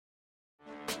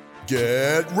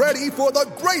Get ready for the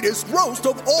greatest roast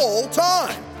of all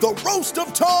time, the Roast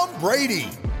of Tom Brady,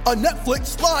 a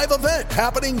Netflix live event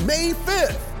happening May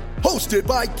 5th. Hosted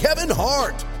by Kevin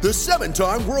Hart, the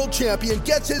 7-time world champion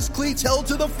gets his cleats held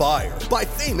to the fire by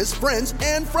famous friends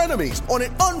and frenemies on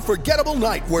an unforgettable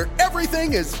night where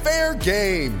everything is fair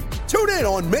game. Tune in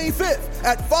on May 5th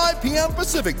at 5 p.m.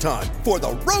 Pacific time for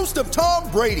the Roast of Tom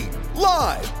Brady,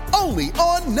 live only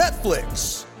on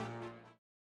Netflix.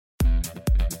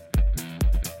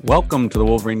 Welcome to the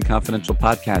Wolverine Confidential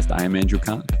Podcast. I am Andrew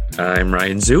Kahn. I'm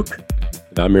Ryan Zook.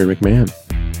 And I'm Aaron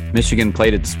McMahon. Michigan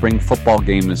played its spring football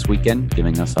game this weekend,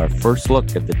 giving us our first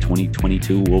look at the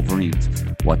 2022 Wolverines.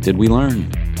 What did we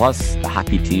learn? Plus, the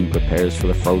hockey team prepares for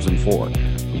the Frozen Four.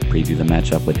 We preview the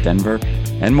matchup with Denver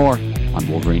and more on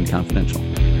Wolverine Confidential.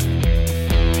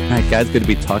 All right, guys, good to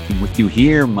be talking with you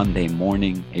here Monday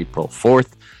morning, April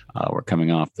 4th. We're coming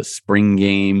off the spring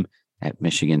game at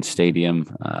Michigan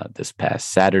Stadium this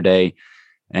past Saturday.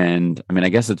 And I mean, I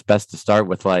guess it's best to start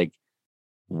with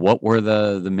what were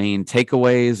the main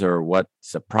takeaways, or what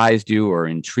surprised you or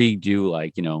intrigued you?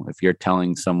 Like, if you're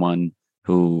telling someone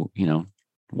who,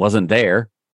 wasn't there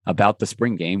about the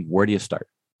spring game, where do you start?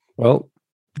 Well,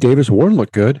 Davis Warren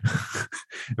looked good.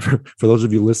 For those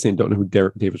of you listening, don't know who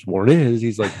Davis Warren is.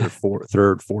 He's like their fourth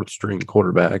string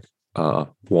quarterback,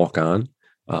 walk on.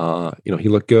 He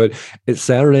looked good. It's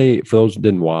Saturday. For those who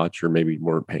didn't watch or maybe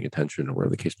weren't paying attention or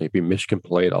whatever the case may be, Michigan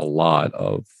played a lot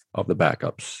of the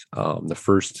backups. The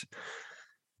first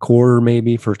quarter,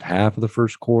 maybe first half of the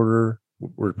first quarter,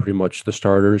 were pretty much the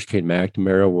starters. Cade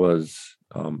McNamara was,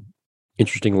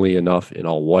 interestingly enough, in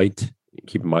all white.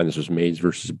 Keep in mind this was maize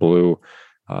versus blue.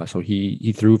 So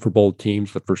he threw for both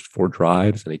teams the first 4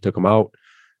 drives, and he took them out.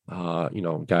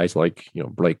 Guys like,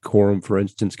 Blake Corum, for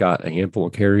instance, got a handful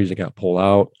of carries and got pulled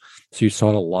out. So you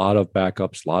saw a lot of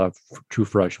backups, a lot of true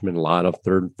freshmen, a lot of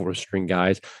third and fourth string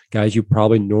guys you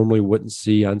probably normally wouldn't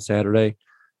see on Saturday.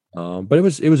 But it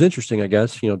was interesting, I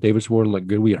guess. Davis Warren looked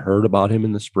good. We had heard about him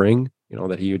in the spring,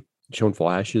 that he had shown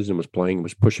flashes and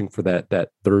was pushing for that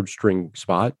third string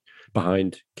spot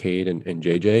behind Cade and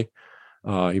JJ.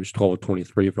 He was 12 of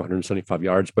 23 for 175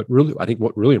 yards. But really, I think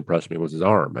what really impressed me was his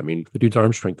arm. I mean, the dude's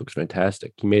arm strength looks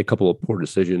fantastic. He made a couple of poor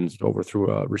decisions, overthrew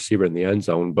a receiver in the end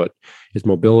zone, but his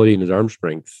mobility and his arm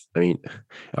strength, I mean,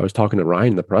 I was talking to Ryan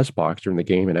in the press box during the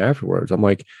game and afterwards. I'm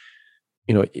like,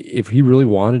 if he really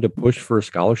wanted to push for a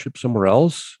scholarship somewhere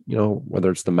else, whether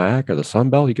it's the MAC or the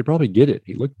Sun Belt, he could probably get it.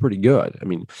 He looked pretty good. I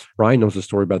mean, Ryan knows the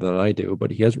story better than I do,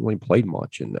 but he hasn't really played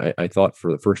much. And I thought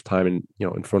for the first time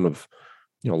in front of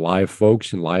live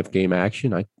folks and live game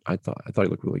action, I thought he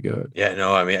looked really good. Yeah,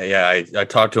 no, I mean, yeah, I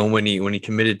talked to him when he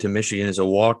committed to Michigan as a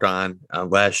walk-on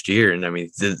last year, and I mean,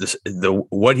 the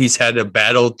what he's had to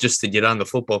battle just to get on the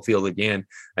football field again.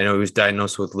 I know he was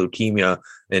diagnosed with leukemia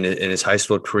in his high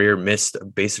school career, missed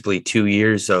basically 2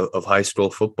 years of high school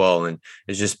football, and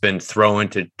has just been thrown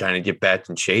to kind of get back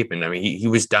in shape. And I mean, he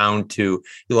was down to,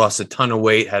 he lost a ton of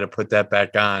weight, had to put that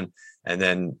back on, and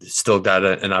then still got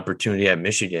an opportunity at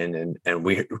Michigan. And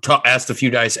we asked a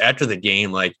few guys after the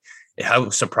game, like,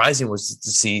 how surprising was it to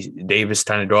see Davis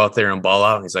kind of go out there and ball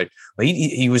out. And he's like, well,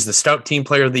 he was the scout team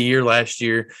player of the year last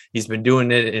year. He's been doing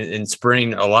it in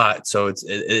spring a lot. So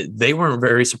they weren't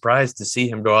very surprised to see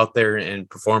him go out there and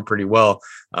perform pretty well.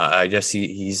 I guess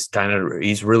he's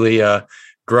really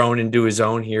grown into his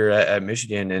own here at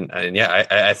Michigan. And yeah,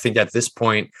 I think at this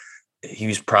point, he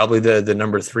was probably the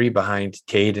number 3 behind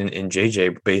Cade and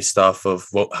JJ based off of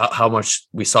how much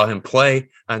we saw him play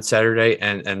on Saturday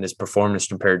and his performance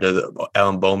compared to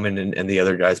Alan Bowman and the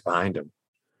other guys behind him.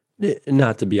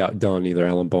 Not to be outdone either.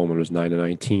 Alan Bowman was 9 of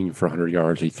 19 for 100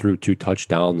 yards. He threw 2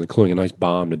 touchdowns, including a nice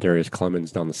bomb to Darius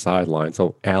Clemens down the sideline.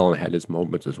 So Alan had his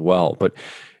moments as well. But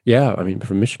yeah, I mean,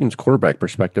 from Michigan's quarterback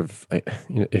perspective,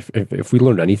 if we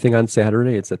learned anything on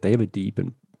Saturday, it's that they have a deep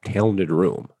and talented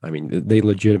room. I mean, they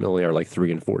legitimately are like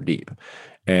 3 and 4 deep.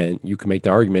 And you can make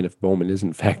the argument if Bowman is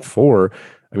in fact 4,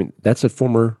 I mean, that's a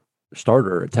former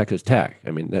starter at Texas Tech. I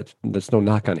mean, that's no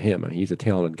knock on him. I mean, he's a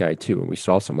talented guy too, and we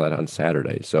saw some of that on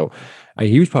Saturday. So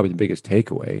he was probably the biggest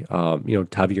takeaway.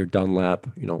 Tavier Dunlap,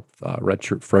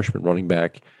 redshirt freshman running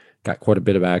back, got quite a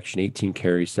bit of action, 18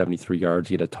 carries, 73 yards.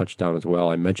 He had a touchdown as well.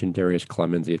 I mentioned Darius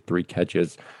Clemens. He had 3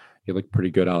 catches. He looked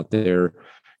pretty good out there.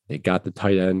 They got the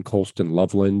tight end, Colston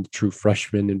Loveland, true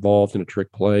freshman, involved in a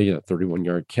trick play, a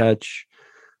 31-yard catch.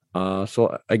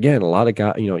 So again, a lot of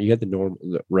guys, you had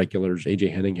the regulars.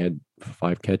 AJ Henning had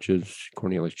 5 catches.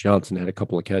 Cornelius Johnson had a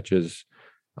couple of catches.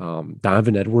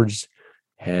 Donovan Edwards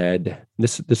had,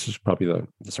 this is probably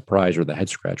the surprise or the head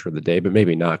scratcher of the day, but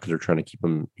maybe not because they're trying to keep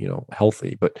him,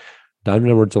 healthy. But Donovan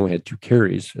Edwards only had 2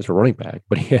 carries as a running back,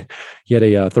 but he had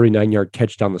a 39-yard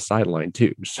catch down the sideline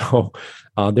too. So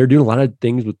they're doing a lot of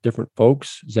things with different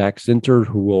folks. Zach Zinter,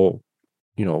 who will,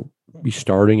 be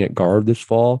starting at guard this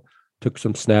fall, took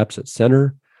some snaps at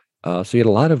center. So you had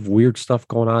a lot of weird stuff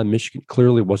going on. Michigan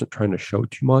clearly wasn't trying to show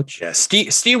too much. Yeah,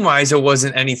 scheme-wise, it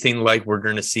wasn't anything like we're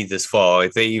going to see this fall.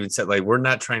 Like they even said, like, we're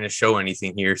not trying to show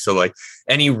anything here. So, like,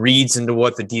 any reads into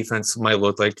what the defense might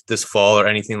look like this fall or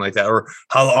anything like that, or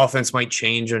how the offense might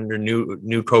change under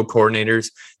new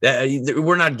co-coordinators, that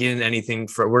we're not getting anything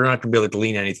we're not going to be able to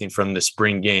glean anything from the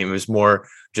spring game. It was more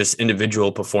just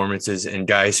individual performances and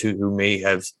guys who may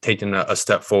have taken a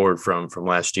step forward from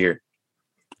last year.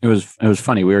 It was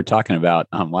funny. We were talking about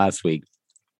last week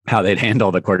how they'd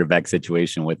handle the quarterback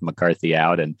situation with McCarthy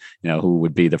out and, who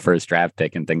would be the first draft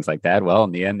pick and things like that. Well,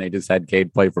 in the end, they just had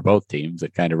Cade play for both teams.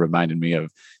 It kind of reminded me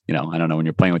of, I don't know, when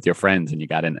you're playing with your friends and you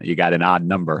got an odd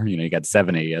number, you got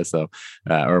 7 of you. So,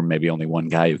 or maybe only one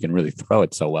guy who can really throw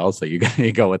it so well. So you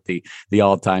go with the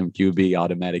all-time QB,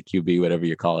 automatic QB, whatever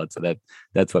you call it. So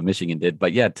that's what Michigan did.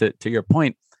 But yeah, to your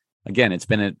point, again, it's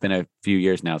been a few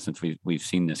years now since we've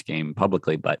seen this game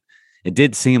publicly, but it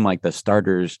did seem like the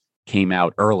starters came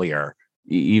out earlier,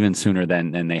 even sooner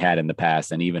than they had in the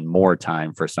past, and even more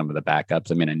time for some of the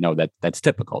backups. I mean, I know that's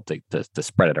typical to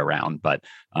spread it around, but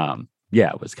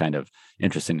it was kind of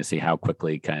interesting to see how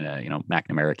quickly kind of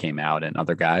McNamara came out and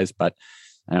other guys. But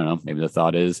I don't know, maybe the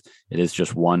thought is it is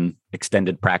just one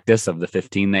extended practice of the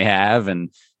 15 they have,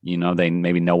 and they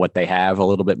maybe know what they have a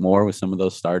little bit more with some of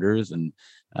those starters and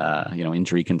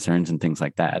injury concerns and things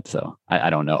like that. So I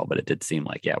don't know, but it did seem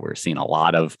like, we're seeing a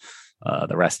lot of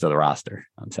the rest of the roster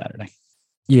on Saturday.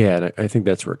 Yeah, and I think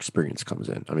that's where experience comes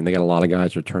in. I mean, they got a lot of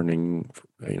guys returning,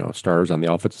 starters on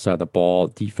the offensive side of the ball,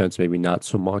 defense maybe not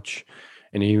so much.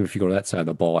 And even if you go to that side of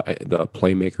the ball, the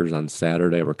playmakers on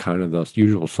Saturday were kind of the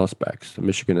usual suspects.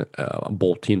 Michigan,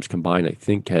 both teams combined, I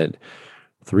think, had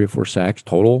 3 or 4 sacks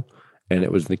total. And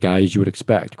it was the guys you would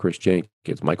expect: Chris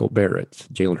Jenkins, Michael Barrett,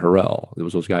 Jalen Harrell. It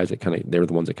was those guys that they were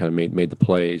the ones that kind of made the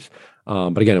plays.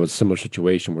 But again, it was a similar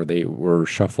situation where they were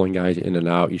shuffling guys in and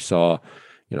out. You saw,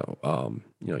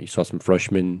 you saw some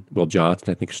freshmen. Will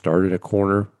Johnson, I think, started a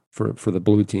corner for the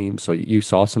blue team. So you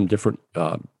saw some different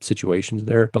situations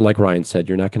there. But like Ryan said,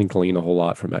 you're not going to glean a whole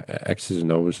lot from X's and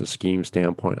O's, a scheme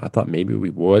standpoint. I thought maybe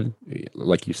we would.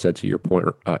 Like you said, to your point,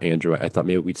 Andrew, I thought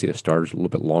maybe we'd see the starters a little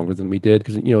bit longer than we did.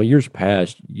 Because, years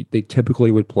past, they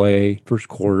typically would play first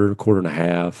quarter and a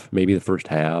half, maybe the first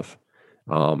half.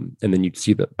 And then you'd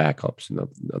see the backups and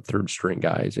the third string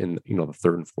guys in, the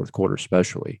third and fourth quarter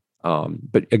especially.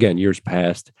 But again, years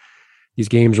past, these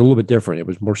games are a little bit different. It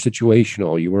was more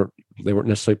situational. They weren't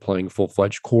necessarily playing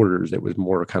full-fledged quarters. It was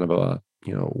more kind of a,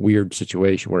 weird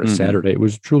situation, whereas Saturday, it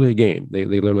was truly a game. They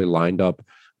literally lined up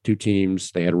 2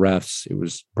 teams. They had refs. It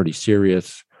was pretty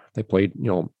serious. They played,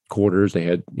 quarters. They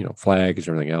had, flags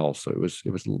and everything else. So it was a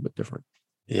little bit different.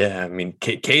 Yeah, I mean,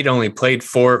 Cade only played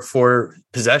four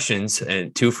possessions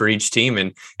and 2 for each team,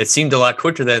 and it seemed a lot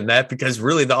quicker than that because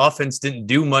really the offense didn't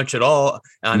do much at all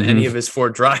on any of his 4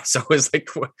 drives. So it was like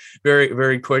very,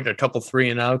 very quick, a couple 3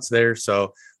 and outs there.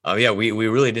 So we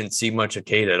really didn't see much of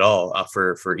Cade at all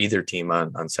for either team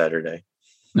on Saturday.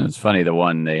 It was funny. The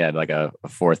one they had like a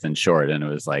 4th and short, and it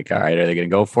was like, all right, are they going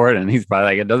to go for it? And he's probably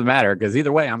like, it doesn't matter because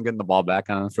either way, I'm getting the ball back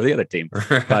on for the other team.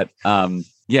 But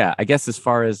yeah, I guess as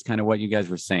far as kind of what you guys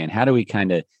were saying, how do we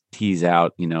kind of tease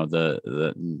out,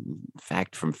 the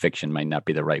fact from fiction might not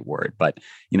be the right word, but,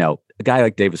 a guy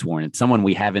like Davis Warren, it's someone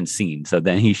we haven't seen. So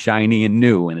then he's shiny and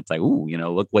new, and it's like, ooh,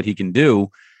 look what he can do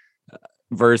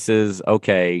versus,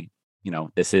 okay,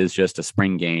 this is just a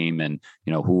spring game, and,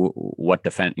 what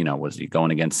defense, was he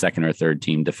going against second or third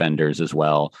team defenders as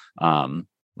well?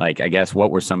 I guess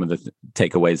what were some of the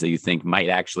takeaways that you think might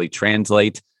actually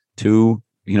translate to,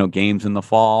 games in the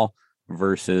fall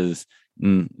versus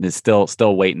is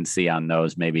still wait and see on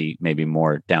those, maybe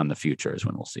more down the future is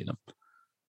when we'll see them.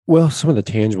 Well, some of the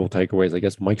tangible takeaways, I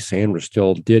guess Mike Sanders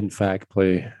still did in fact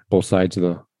play both sides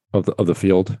of the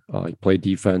field. He played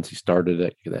defense. He started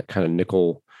at that kind of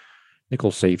nickel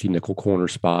safety, nickel corner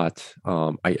spot.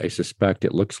 I suspect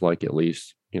it looks like, at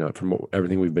least, from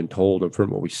everything we've been told and from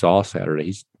what we saw Saturday,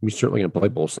 he's certainly going to play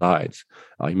both sides.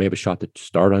 He may have a shot to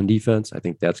start on defense. I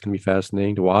think that's going to be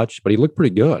fascinating to watch, but he looked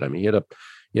pretty good. I mean, he had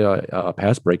a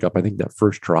pass breakup. I think that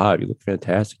first drive, he looked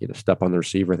fantastic. He had a step on the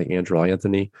receiver. I think Andrew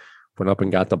Anthony went up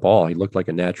and got the ball. He looked like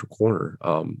a natural corner.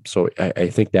 So I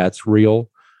think that's real.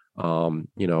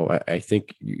 I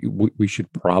think we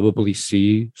should probably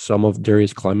see some of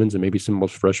Darius Clemens and maybe some of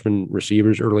those freshman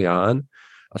receivers early on,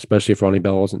 especially if Ronnie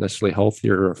Bell isn't necessarily healthy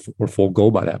or full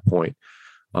go by that point.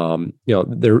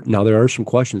 There are some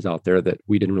questions out there that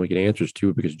we didn't really get answers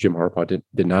to because Jim Harbaugh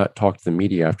did not talk to the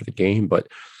media after the game. But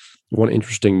one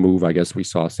interesting move, I guess, we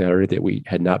saw Saturday that we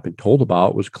had not been told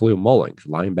about was Khalil Mullings,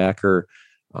 linebacker.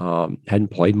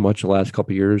 Hadn't played much the last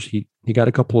couple of years. He got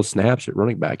a couple of snaps at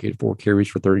running back. He had 4 carries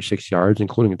for 36 yards,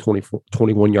 including a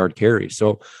 21-yard carry.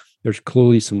 So there's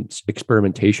clearly some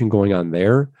experimentation going on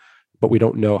there, but we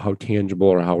don't know how tangible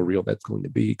or how real that's going to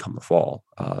be come the fall.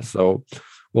 So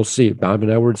we'll see. Donovan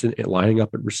Edwards lining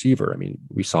up at receiver. I mean,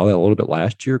 we saw that a little bit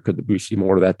last year. Could we see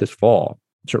more of that this fall?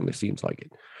 It certainly seems like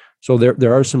it. So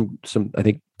there are some I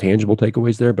think tangible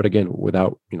takeaways there, but again,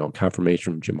 without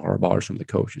confirmation from Jim Harbaugh or some of the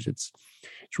coaches, it's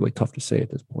really tough to say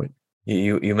at this point.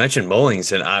 You mentioned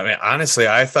Mullings, and I mean, honestly,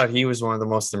 I thought he was one of the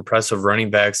most impressive running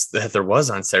backs that there was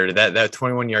on Saturday. That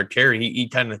 21-yard carry, he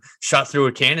kind of shot through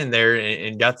a cannon there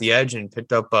and got the edge and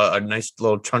picked up a nice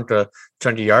little chunk of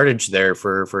yardage there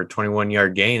for a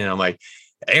 21-yard gain. And I'm like,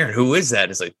 Aaron, who is that?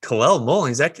 It's like Khalil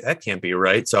Mullings. That can't be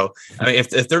right. So, I mean,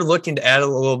 if they're looking to add a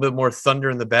little bit more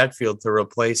thunder in the backfield to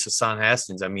replace Hassan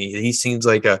Haskins, I mean, he seems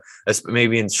like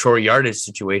maybe in short yardage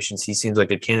situations, he seems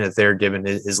like a candidate there given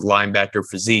his linebacker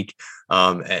physique.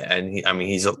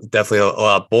 He's definitely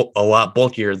a lot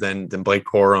bulkier than Blake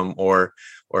Corum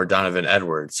or Donovan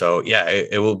Edwards. So yeah,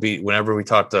 it will be whenever we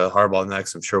talk to Harbaugh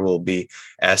next, I'm sure we'll be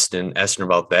asking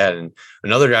about that. And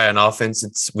another guy on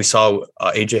offense, we saw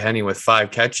AJ Henning with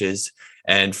 5 catches.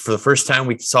 And for the first time,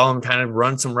 we saw him kind of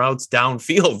run some routes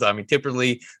downfield. I mean,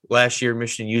 typically last year,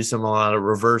 Michigan used him a lot of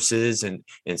reverses and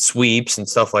sweeps and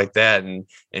stuff like that,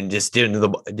 and just giving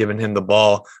him the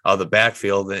ball out of the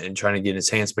backfield and trying to get in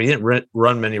his hands. But he didn't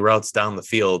run many routes down the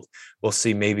field. We'll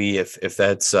see maybe if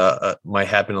that's might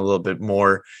happen a little bit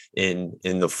more in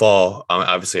the fall.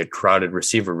 Obviously, a crowded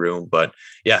receiver room, but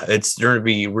yeah, it's going to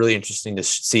be really interesting to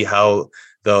see how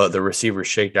the receivers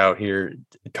shake out here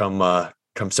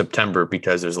come September,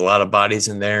 because there's a lot of bodies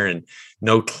in there and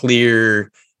no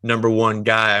clear number one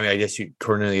guy. I mean, I guess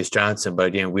Cornelius Johnson, but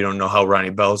again, we don't know how Ronnie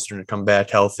Bell's going to come back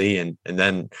healthy. And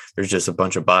then there's just a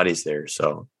bunch of bodies there.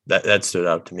 So that stood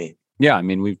out to me. Yeah. I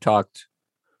mean, we've talked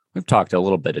a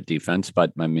little bit of defense,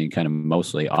 but I mean, kind of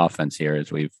mostly offense here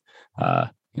as we've,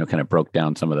 kind of broke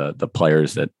down some of the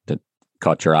players that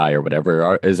caught your eye or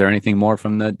whatever. Is there anything more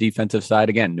from the defensive side?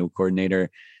 Again, new coordinator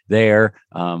there.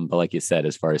 But like you said,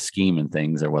 as far as scheme and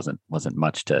things, there wasn't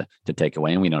much to take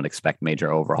away, and we don't expect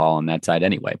major overhaul on that side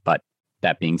anyway. But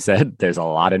that being said, there's a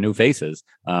lot of new faces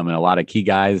and a lot of key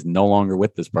guys no longer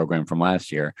with this program from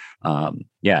last year.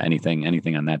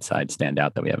 Anything on that side stand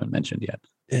out that we haven't mentioned yet?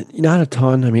 Not a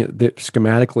ton. I mean,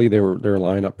 schematically, they're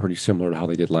lined up pretty similar to how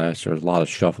they did last year. There's a lot of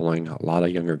shuffling. A lot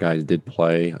of younger guys did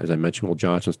play. As I mentioned, Will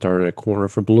Johnson started at corner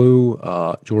for Blue.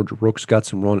 George Rooks got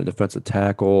some run at defensive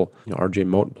tackle. R.J.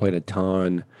 Moten played a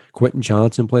ton. Quentin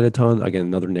Johnson played a ton. Again,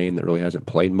 another name that really hasn't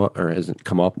played much or hasn't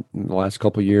come up in the last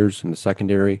couple of years in the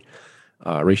secondary.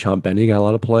 Rayshawn Benny got a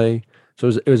lot of play. So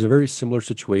it was a very similar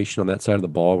situation on that side of the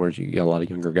ball, where you got a lot of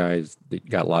younger guys that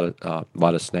got a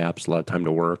lot of snaps, a lot of time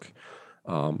to work.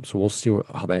 So we'll see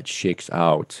how that shakes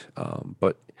out.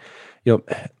 But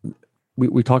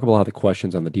we talk about a lot of the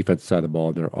questions on the defensive side of the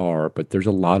ball. There are, but there's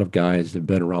a lot of guys that have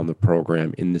been around the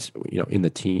program in this, in the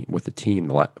team with the team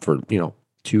for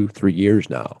 2-3 years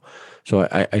now. So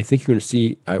I think you're going to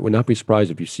see. I would not be surprised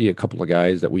if you see a couple of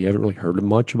guys that we haven't really heard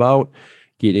much about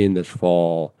get in this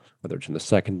fall, whether it's in the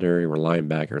secondary or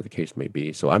linebacker, or the case may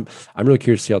be. So I'm really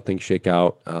curious to see how things shake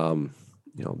out.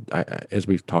 As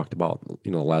we've talked about,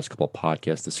 the last couple of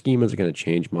podcasts, the scheme isn't going to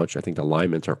change much. I think the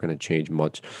alignments aren't going to change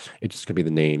much. It's just going to be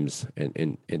the names,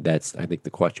 and that's, I think,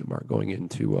 the question mark going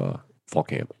into fall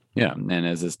camp. Yeah, and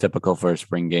as is typical for a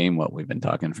spring game, we've been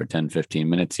talking for 10, 15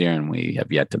 minutes here, and we have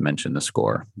yet to mention the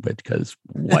score, because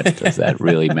what does that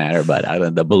really matter?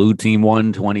 But the blue team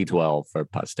won 2012 for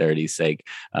posterity's sake.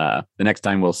 The next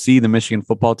time we'll see the Michigan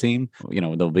football team,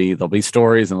 there'll be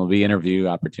stories and there'll be interview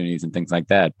opportunities and things like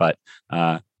that. But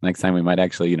next time we might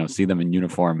actually, see them in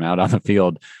uniform out on the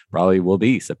field probably will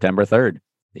be September 3rd,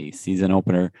 the season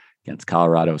opener against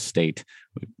Colorado State.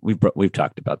 We've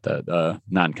talked about the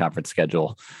non-conference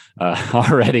schedule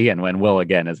already, and when will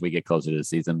again as we get closer to the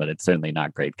season, but it's certainly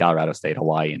not great. Colorado State,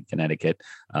 Hawaii, and Connecticut,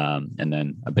 and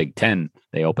then a Big Ten.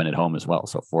 They open at home as well,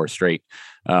 so 4 straight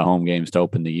home games to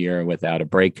open the year without a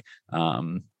break.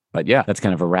 But yeah, that's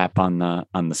kind of a wrap on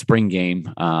the spring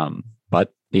game.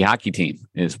 But the hockey team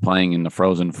is playing in the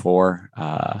Frozen Four.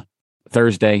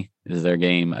 Thursday is their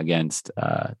game against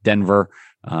Denver.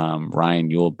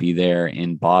 Ryan, you'll be there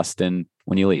in Boston.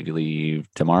 When you leave? You leave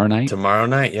tomorrow night? Tomorrow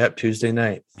night. Yep. Tuesday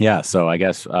night. Yeah. So I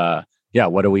guess,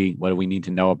 what do we need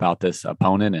to know about this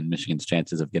opponent and Michigan's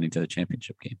chances of getting to the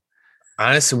championship game?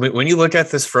 Honestly, when you look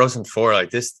at this Frozen Four, like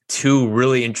this two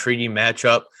really intriguing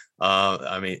matchup.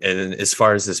 I mean, and as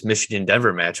far as this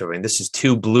Michigan-Denver matchup, I mean, this is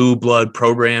two blue blood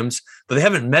programs, but they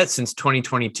haven't met since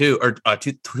 2022 or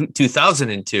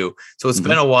 2002. So it's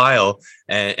been a while,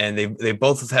 and they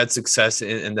both have had success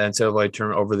in the NCAA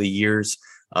tournament over the years.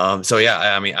 So yeah,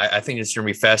 I mean, I think it's going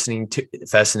to be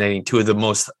fascinating. Two of the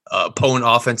most potent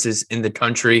offenses in the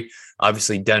country.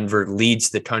 Obviously, Denver leads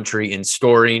the country in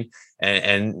scoring,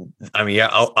 and I mean, yeah,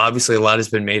 obviously a lot has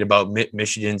been made about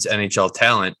Michigan's NHL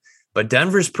talent. But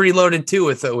Denver's pretty loaded too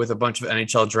with a bunch of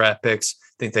NHL draft picks.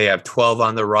 I think they have 12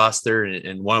 on the roster,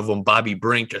 and one of them, Bobby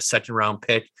Brink, a second-round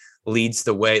pick, leads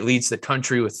the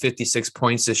country with 56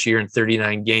 points this year in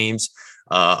 39 games.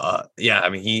 Yeah, I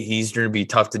mean, he's going to be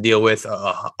tough to deal with.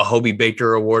 A Hobie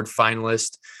Baker Award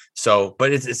finalist. So,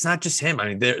 but it's not just him.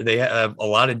 I mean, they have a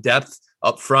lot of depth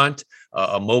up front,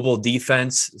 a mobile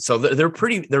defense. So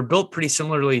they're built pretty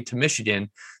similarly to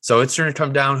Michigan. So it's going to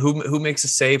come down who makes a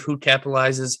save, who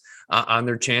capitalizes on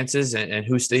their chances, and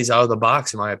who stays out of the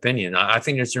box, in my opinion. I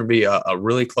think it's going to be a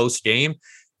really close game,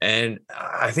 and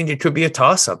I think it could be a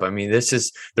toss-up. I mean,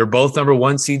 they're both number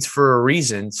one seeds for a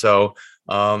reason. So,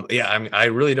 yeah, I mean, I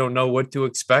really don't know what to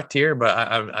expect here, but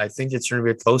I think it's going to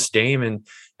be a close game,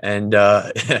 and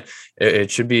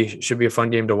it should be a fun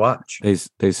game to watch.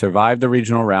 They survived the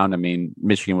regional round. I mean,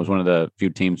 Michigan was one of the few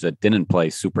teams that didn't play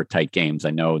super tight games.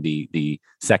 I know the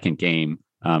second game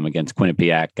against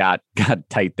Quinnipiac got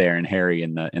tight there and hairy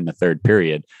in the third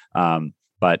period.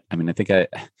 But I mean, I think I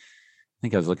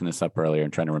was looking this up earlier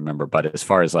and trying to remember. But as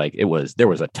far as like there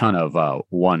was a ton of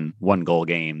one goal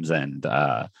games and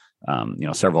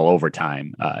several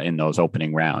overtime in those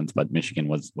opening rounds, but Michigan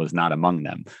was not among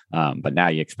them. But now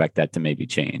you expect that to maybe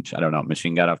change. I don't know.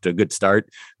 Michigan got off to a good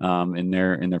start in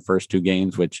their first two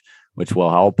games, which will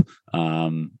help.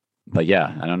 But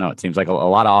yeah, I don't know. It seems like a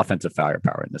lot of offensive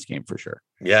firepower in this game for sure.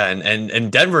 Yeah,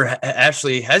 and Denver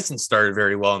actually hasn't started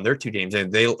very well in their two games, and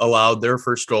they allowed their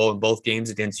first goal in both games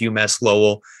against UMass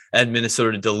Lowell and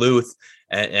Minnesota Duluth,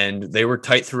 and they were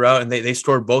tight throughout, and they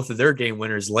scored both of their game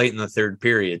winners late in the third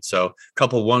period. So a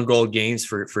couple 1-goal games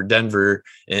for Denver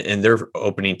in their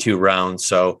opening two rounds.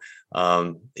 So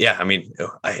yeah, I mean,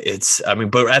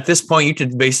 but at this point you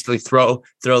can basically throw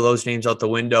those games out the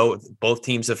window. Both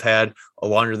teams have had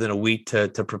longer than a week to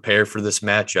prepare for this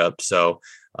matchup. So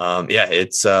yeah,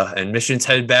 it's and Michigan's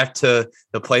headed back to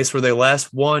the place where they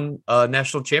last won a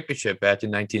national championship back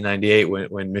in 1998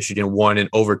 when Michigan won in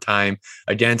overtime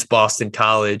against Boston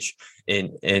College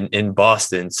in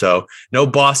Boston. So no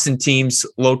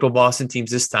local Boston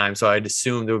teams this time. So I'd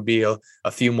assume there would be a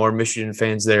few more Michigan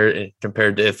fans there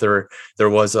compared to if there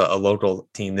was a local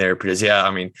team there. Because yeah,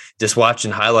 I mean, just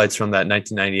watching highlights from that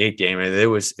 1998 game, it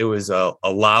was a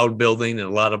loud building and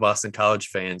a lot of Boston College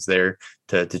fans there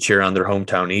to cheer on their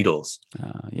hometown Eagles.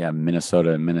 Yeah,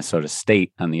 Minnesota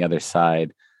State on the other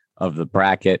side of the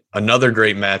bracket. Another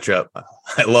great matchup.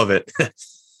 I love it.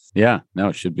 Yeah, no,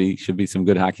 it should be some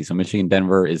good hockey. So Michigan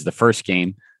Denver is the first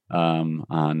game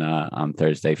on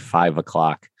Thursday,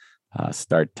 5:00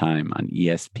 start time on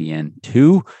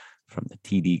ESPN2 from the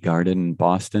TD Garden in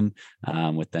Boston.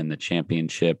 With then the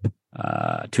championship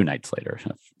 2 nights later,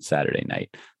 Saturday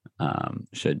night.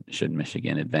 Should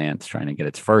Michigan advance, trying to get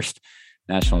its first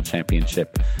national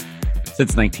championship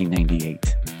since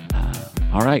 1998.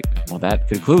 All right. Well, that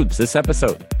concludes this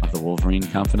episode of the Wolverine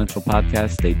Confidential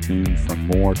Podcast. Stay tuned for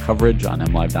more coverage on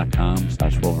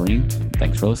mlive.com/Wolverine.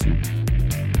 Thanks for listening.